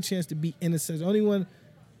didn't really get a chance to be in the session. Only one,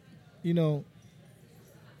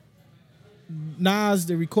 Nas,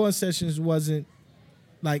 the recording sessions wasn't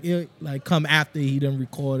like it. Like come after he done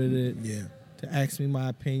recorded it. Yeah. To ask me my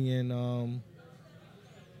opinion.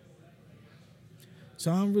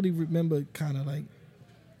 So I don't really remember kind of like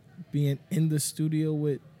being in the studio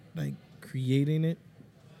with like creating it.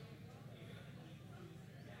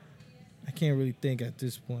 I can't really think at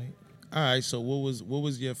this point. All right, so what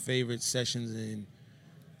was your favorite sessions in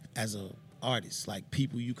as a artist? Like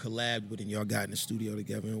people you collabed with and y'all got in the studio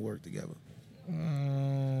together and worked together?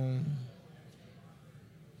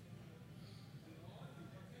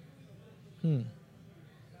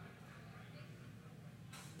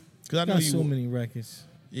 Because I know got so many records.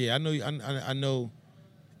 Yeah, I know. I know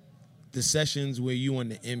the sessions where you on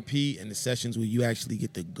the MP and the sessions where you actually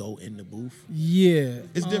get to go in the booth. Yeah,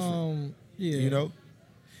 it's different. Yeah,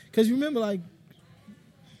 because you remember, like,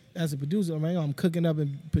 as a producer, I'm cooking up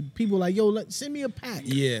and people like, yo, send me a pack.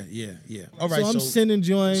 Yeah. All right, so I'm sending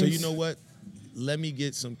joints. So you know what? Let me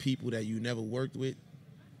get some people that you never worked with,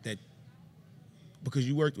 because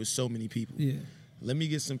you worked with so many people. Yeah. Let me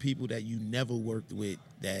get some people that you never worked with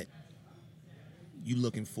that you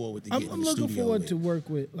looking forward to getting in the studio with. I'm looking forward to work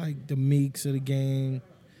with, like, the Meeks of the game,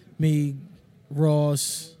 me,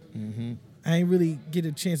 Ross. Mm-hmm. I ain't really get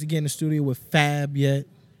a chance to get in the studio with Fab yet.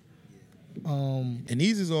 And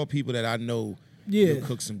these is all people that I know you'll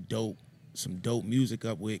cook some dope music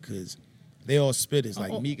up with, because They all spitters.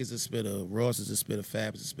 Like Meek is a spitter, Ross is a spitter,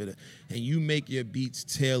 Fab is a spitter, and you make your beats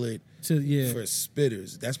tailored for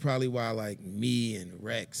spitters. That's probably why like me and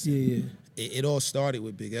Rex. It all started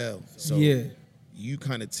with Big L. So you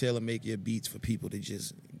kind of tailor make your beats for people to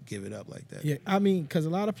just give it up like that. Yeah, I mean, because a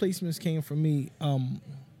lot of placements came from me.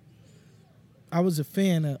 I was a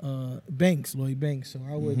fan of Banks, Lloyd Banks, so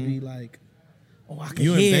I would be like, oh, I can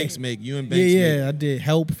you hear. And Banks make. Yeah, I did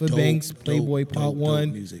Help for Banks, Playboy Part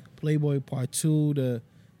 1, music. Playboy Part 2, the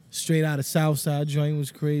Straight Outta Southside joint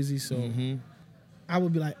was crazy, so I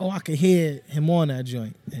would be like, oh, I could hear him on that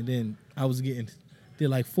joint. And then I was did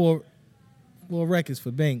like four records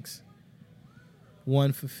for Banks.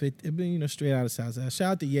 One for 50, you know, Straight Outta Southside.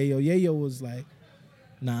 Shout out to Yayo. Yayo was like,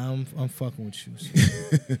 nah, I'm fucking with you. So,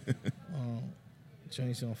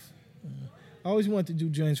 joints off. I always wanted to do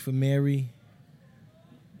joints for Mary.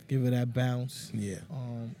 Give her that bounce. Yeah.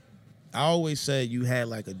 I always said you had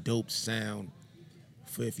like a dope sound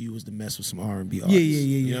for if you was to mess with some R&B artists.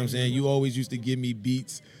 You know what I'm saying? You always used to give me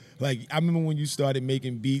beats. Like, I remember when you started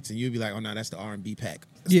making beats and you'd be like, oh, no, that's the R&B pack.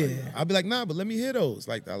 Like, I'd be like, nah, but let me hear those.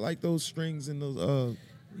 Like, I like those strings and those,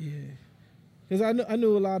 Yeah. Because I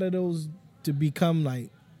knew a lot of those to become,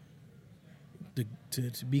 like,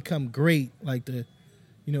 to become great, like the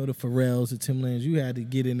Pharrells, the Timbalands, you had to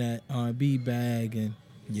get in that R&B bag. And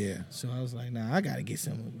so I was like, nah, I got to get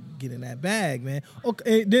in that bag, man.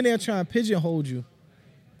 Okay, and then they'll try and pigeonhole you.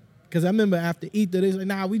 Because I remember after Ether, they was like,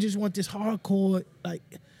 nah, we just want this hardcore, like,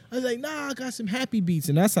 I was like, nah, I got some happy beats.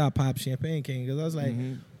 And that's how Pop Champagne came. Because I was like,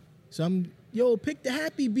 pick the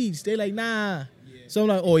happy beats. They like, nah. So I'm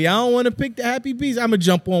like, oh, y'all don't want to pick the happy beats? I'm going to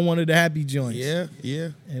jump on one of the happy joints. Yeah.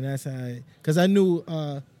 And that's how because I knew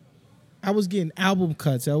I was getting album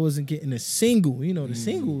cuts. I wasn't getting a single. You know, the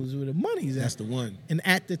singles were the money's at. That's the one. And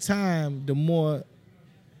at the time, the more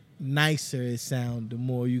nicer it sound, the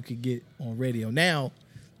more you could get on radio. Now,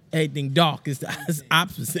 everything dark is the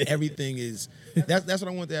opposite. Everything is. That's what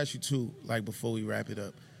I wanted to ask you too. Like before we wrap it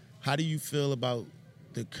up, how do you feel about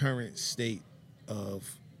the current state of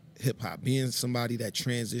hip hop? Being somebody that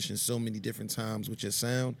transitioned so many different times with your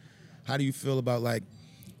sound, how do you feel about like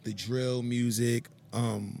the drill music?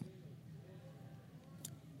 I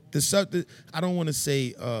don't want to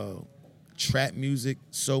say trap music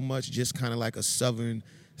so much, just kind of like a southern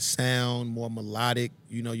sound, more melodic.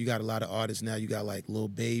 You know, you got a lot of artists now. You got like Lil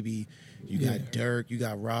Baby, you got Dirk, you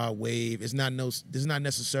got Rod Wave. It's not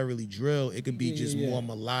necessarily drill. It could be just more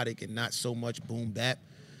melodic and not so much boom bap.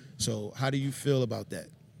 So how do you feel about that?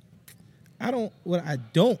 What I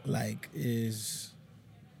don't like is,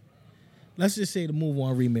 let's just say the Move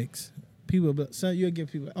On remix. You'll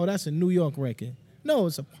give people, oh, that's a New York record. No,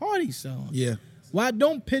 it's a party song. Yeah. Why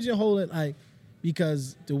don't pigeonhole it like,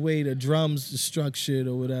 because the way the drums are structured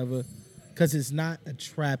or whatever, because it's not a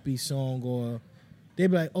trappy song, or they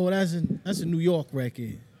be like, oh, that's a New York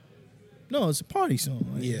record. No, it's a party song.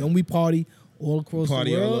 Like, don't we party all across the world?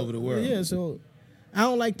 Party all over the world. Yeah, so I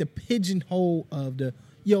don't like the pigeonhole of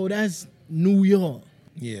that's New York.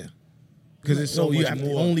 Yeah. Because it's so much you have more.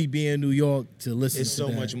 To only be in New York to listen it's to that.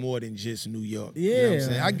 It's so much more than just New York. Yeah. You know what I'm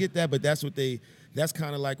saying? I get that, but that's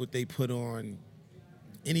kind of like what they put on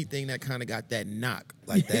anything that kind of got that knock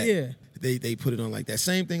like that. Yeah. They put it on like that.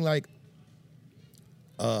 Same thing like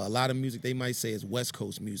a lot of music they might say is West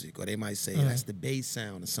Coast music, or they might say that's the bass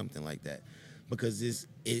sound or something like that. Because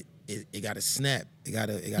it got a snap. It got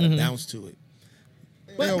a bounce to it.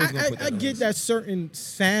 But I get that certain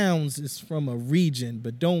sounds is from a region,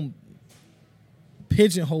 but don't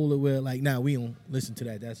pigeonhole it where like, nah, we don't listen to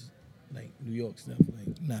that. That's like New York stuff.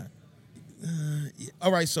 Like, nah. Yeah.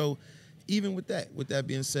 All right, so even with that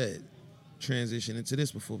being said, transition into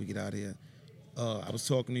this before we get out of here. I was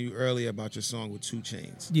talking to you earlier about your song with 2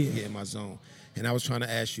 Chainz, Get In My Zone. And I was trying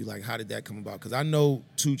to ask you, like, how did that come about? Because I know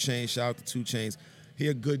 2 Chainz, shout out to 2 Chainz. He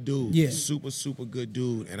a good dude. Yeah. Super, super good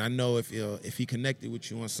dude. And I know if he connected with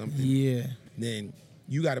you on something, then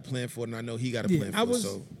you got a plan for it, and I know he got a plan for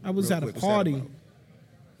it. I was at a party.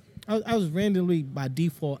 I was randomly, by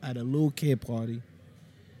default, at a little kid party.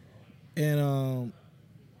 And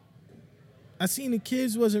I seen the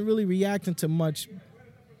kids wasn't really reacting to much,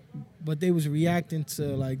 but they was reacting to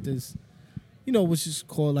like this, which is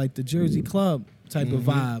called like the Jersey Club type of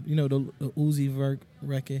vibe. The Uzi Vert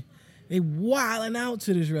record. They wilding out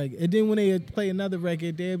to this record. And then when they play another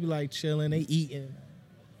record, they'd be like chilling, they eating.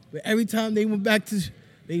 But every time they went back to,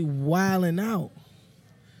 they wilding out.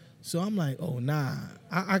 So I'm like, oh nah,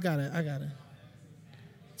 I gotta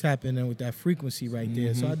tap in there with that frequency right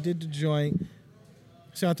there. So I did the joint.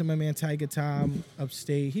 Shout out to my man Tiger Tom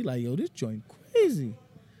upstate. He like, yo, this joint crazy.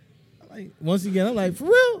 Like, once again, I'm like, for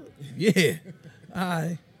real? Yeah. All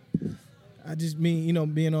right. I just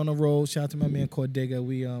mean, being on the road. Shout out to my man Cordega.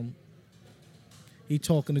 We he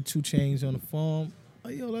talking to 2 Chainz on the phone. Oh,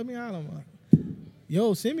 yo, let me out of him.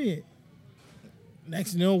 Yo, send me it.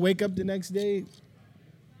 Next, wake up the next day,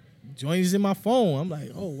 joint is in my phone. I'm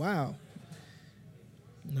like, oh wow.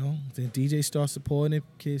 Then DJ start supporting it,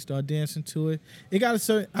 kids start dancing to it. It got a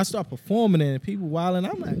certain. I start performing it, and people wilding.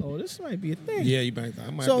 I'm like, oh, this might be a thing. Yeah, I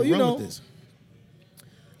might have to run with this.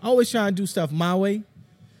 I always try to do stuff my way.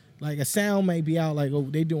 Like a sound may be out, like, oh,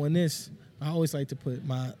 they doing this. I always like to put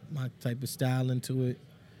my type of style into it,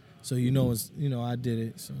 so it's I did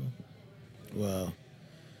it. So, well,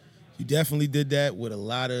 you definitely did that with a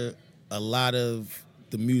lot of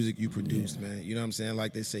the music you produced, man. You know what I'm saying?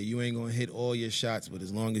 Like they say, you ain't gonna hit all your shots, but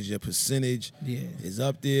as long as your percentage is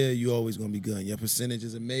up there, you always gonna be good. And your percentage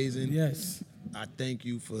is amazing. Yes. I thank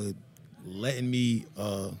you for letting me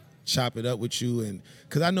chop it up with you, and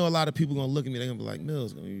because I know a lot of people gonna look at me, they're gonna be like,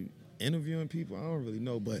 Mills, gonna be interviewing people? I don't really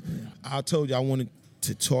know, but I told you I wanted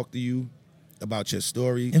to talk to you about your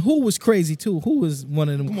story. And who was crazy too? Who was one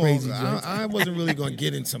of them crazy joints? I wasn't really gonna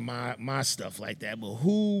get into my stuff like that, but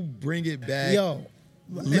who bring it back? Yo.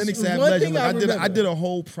 Lennox Ave Legend. I did a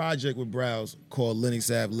whole project with Browz called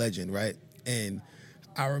Lennox Ave Legend, right? And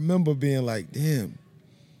I remember being like, damn,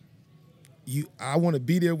 I want to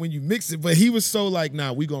be there when you mix it. But he was so like,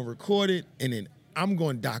 nah, we gonna record it and then I'm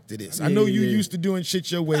gonna doctor this. I know you used to doing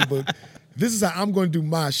shit your way, but this is how I'm gonna do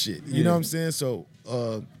my shit. You know what I'm saying? So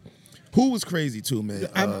who was crazy too, man?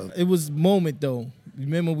 It was Moment though.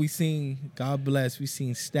 Remember we seen, God bless, we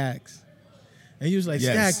seen Stacks. And he was like,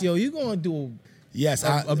 Stacks, yo, you gonna do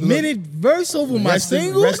a minute verse over my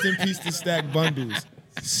single? Rest in peace to Stack Bundles.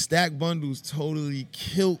 Stack Bundles totally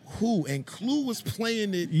killed Who, and Clue was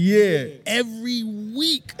playing it every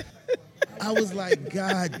week. I was like,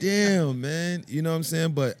 God damn, man. You know what I'm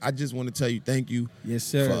saying? But I just want to tell you thank you. Yes,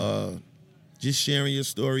 sir. For just sharing your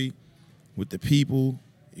story with the people.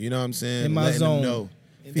 You know what I'm saying? In my letting zone. them know.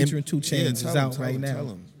 Featuring 2 Chainz is out right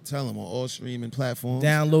now. Tell them on all streaming platforms.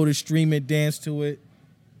 Download it, stream it, dance to it.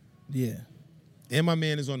 Yeah. And my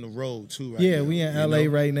man is on the road too, right? Yeah, now, we in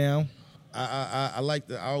LA right now.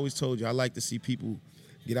 I always told you I like to see people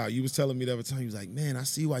get out. You was telling me the other time, you was like, man, I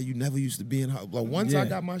see why you never used to be in Harlem. Like once I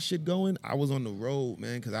got my shit going, I was on the road,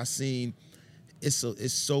 man, because I seen it's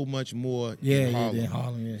so much more than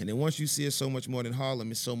Harlem. And then once you see it's so much more than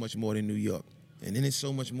Harlem, it's so much more than New York. And then it's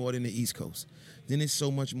so much more than the East Coast. Then it's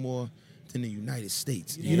so much more than the United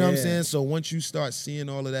States. You know what I'm saying? So once you start seeing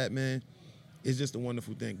all of that, man, it's just a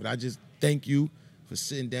wonderful thing. But I just thank you for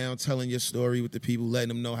sitting down, telling your story with the people, letting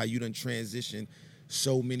them know how you done transitioned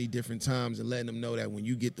so many different times, and letting them know that when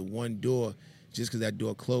you get the one door, just because that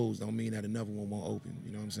door closed don't mean that another one won't open.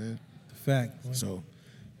 You know what I'm saying? Fact. So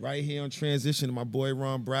right here on Transition, my boy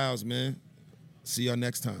Ron Browz, man. See y'all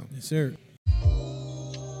next time. Yes, sir.